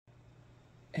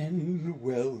And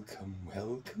welcome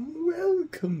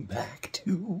back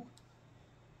to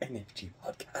NFG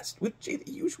Podcast with Jay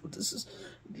the Usual. This is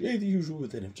Jay the Usual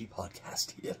with NFG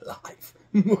Podcast here live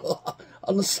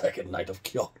on the second night of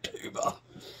October.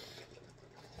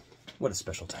 What a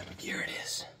special time of year it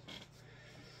is.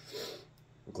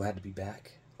 We're glad to be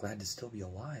back, glad to still be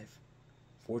alive.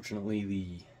 Fortunately,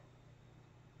 the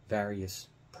various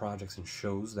projects and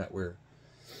shows that we're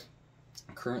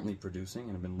currently producing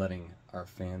and have been letting our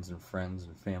fans and friends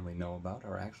and family know about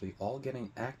are actually all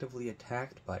getting actively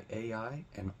attacked by AI,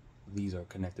 and these are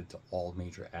connected to all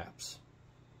major apps.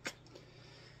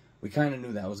 We kind of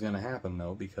knew that was going to happen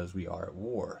though, because we are at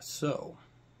war. So,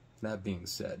 that being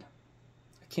said,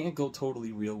 I can't go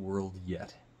totally real world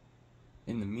yet.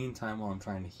 In the meantime, while I'm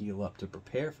trying to heal up to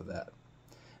prepare for that,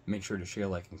 make sure to share,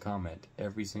 like, and comment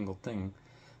every single thing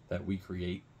that we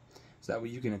create, so that way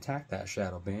you can attack that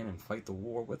shadow ban and fight the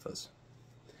war with us.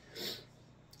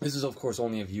 This is, of course,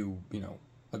 only if you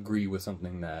agree with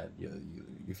something that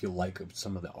if you like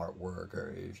some of the artwork,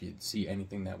 or if you see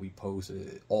anything that we post.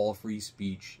 All free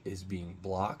speech is being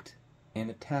blocked and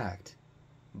attacked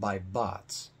by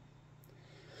bots.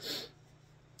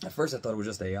 At first I thought it was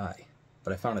just AI,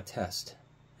 but I found a test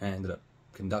and ended up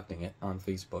conducting it on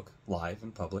Facebook, live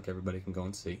in public. Everybody can go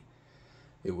and see.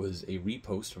 It was a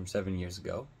repost from 7 years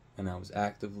ago, and I was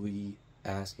actively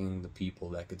asking the people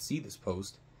that could see this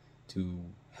post to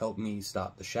help me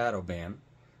stop the shadow ban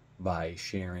by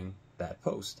sharing that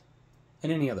post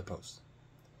and any other post.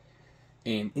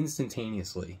 And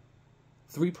instantaneously,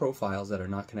 3 profiles that are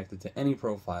not connected to any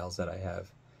profiles that I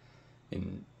have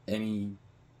in any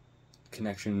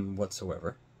connection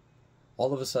whatsoever,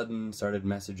 all of a sudden started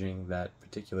messaging that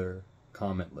particular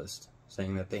comment list,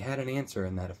 saying that they had an answer,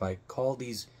 and that if I called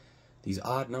these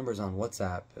odd numbers on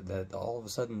WhatsApp, that all of a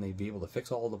sudden they'd be able to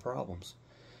fix all the problems.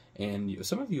 And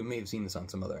some of you may have seen this on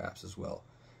some other apps as well.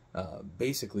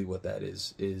 Basically what that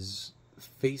is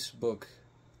Facebook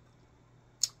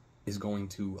is going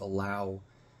to allow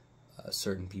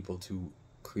certain people to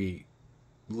create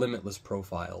limitless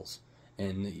profiles,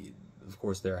 and of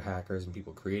course there are hackers and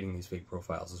people creating these fake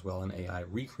profiles as well, and AI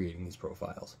recreating these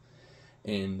profiles.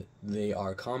 And they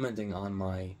are commenting on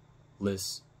my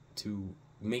lists to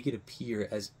make it appear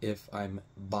as if I'm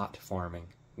bot farming,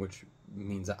 which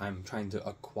means that I'm trying to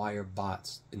acquire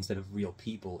bots instead of real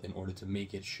people in order to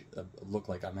make it look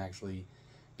like I'm actually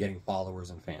getting followers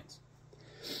and fans.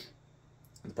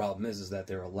 The problem is that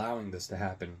they're allowing this to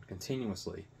happen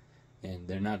continuously, and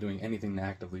they're not doing anything to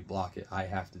actively block it. I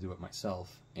have to do it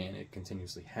myself, and it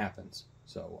continuously happens.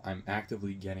 So I'm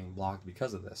actively getting blocked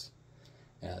because of this.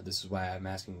 This is why I'm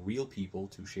asking real people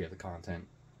to share the content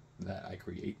that I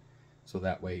create, so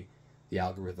that way the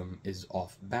algorithm is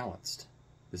off balanced.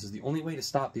 This is the only way to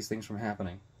stop these things from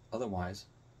happening. Otherwise,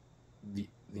 the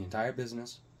entire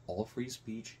business, all free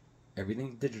speech,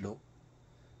 everything digital,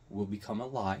 will become a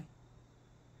lie,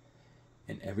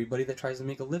 and everybody that tries to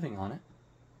make a living on it,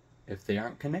 if they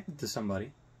aren't connected to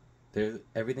somebody,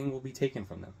 everything will be taken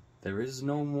from them. There is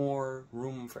no more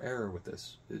room for error with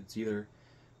this. It's either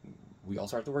we all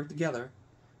start to work together,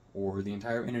 or the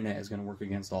entire internet is going to work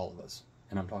against all of us.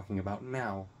 And I'm talking about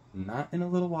now, not in a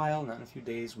little while, not in a few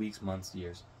days, weeks, months,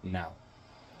 years, now.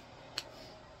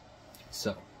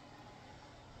 So,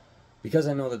 because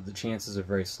I know that the chances are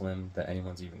very slim that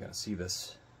anyone's even going to see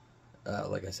this,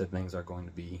 like I said, things are going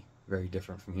to be very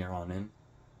different from here on in.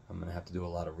 I'm going to have to do a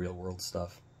lot of real world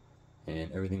stuff,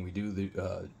 and everything we do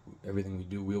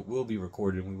will be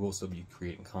recorded, and we will still be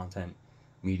creating content,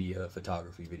 media,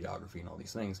 photography, videography, and all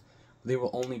these things. They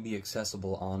will only be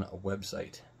accessible on a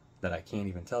website that I can't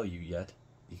even tell you yet,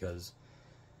 because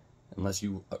unless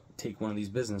you take one of these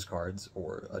business cards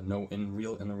or a note in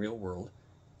the real world,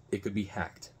 it could be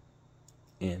hacked,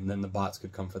 and then the bots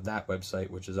could come for that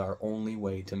website, which is our only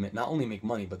way to not only make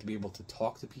money, but to be able to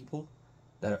talk to people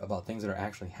about things that are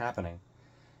actually happening.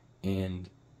 And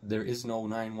there is no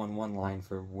 911 line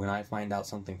for when I find out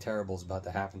something terrible is about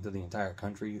to happen to the entire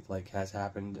country, like has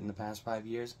happened in the past 5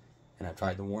 years, and I've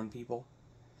tried to warn people,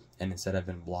 and instead I've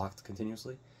been blocked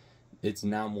continuously. It's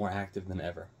now more active than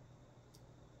ever,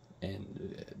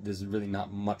 and there's really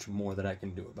not much more that I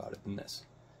can do about it than this.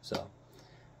 So,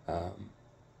 I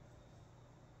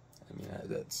mean,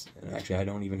 that's actually I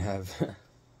don't even have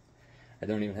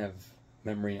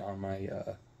memory on my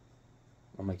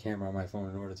camera on my phone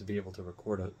in order to be able to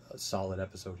record a solid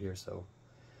episode here. So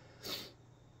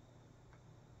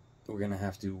we're gonna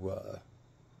have to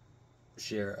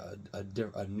share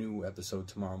a new episode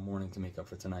tomorrow morning to make up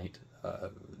for tonight.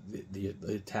 The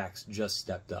attacks just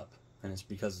stepped up, and it's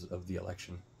because of the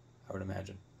election, I would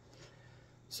imagine.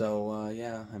 So,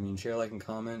 yeah, I mean, share, like, and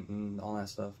comment and all that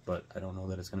stuff, but I don't know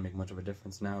that it's going to make much of a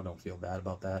difference now. Don't feel bad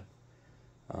about that.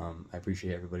 I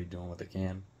appreciate everybody doing what they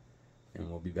can, and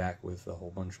we'll be back with a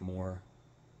whole bunch more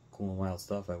cool and wild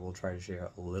stuff. I will try to share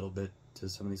a little bit to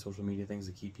some of these social media things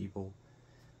to keep people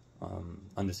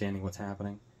understanding what's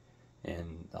happening,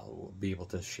 and I'll be able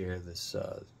to share this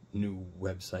new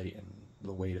website and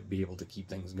the way to be able to keep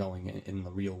things going in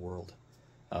the real world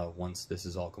once this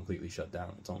is all completely shut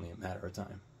down. It's only a matter of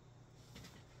time.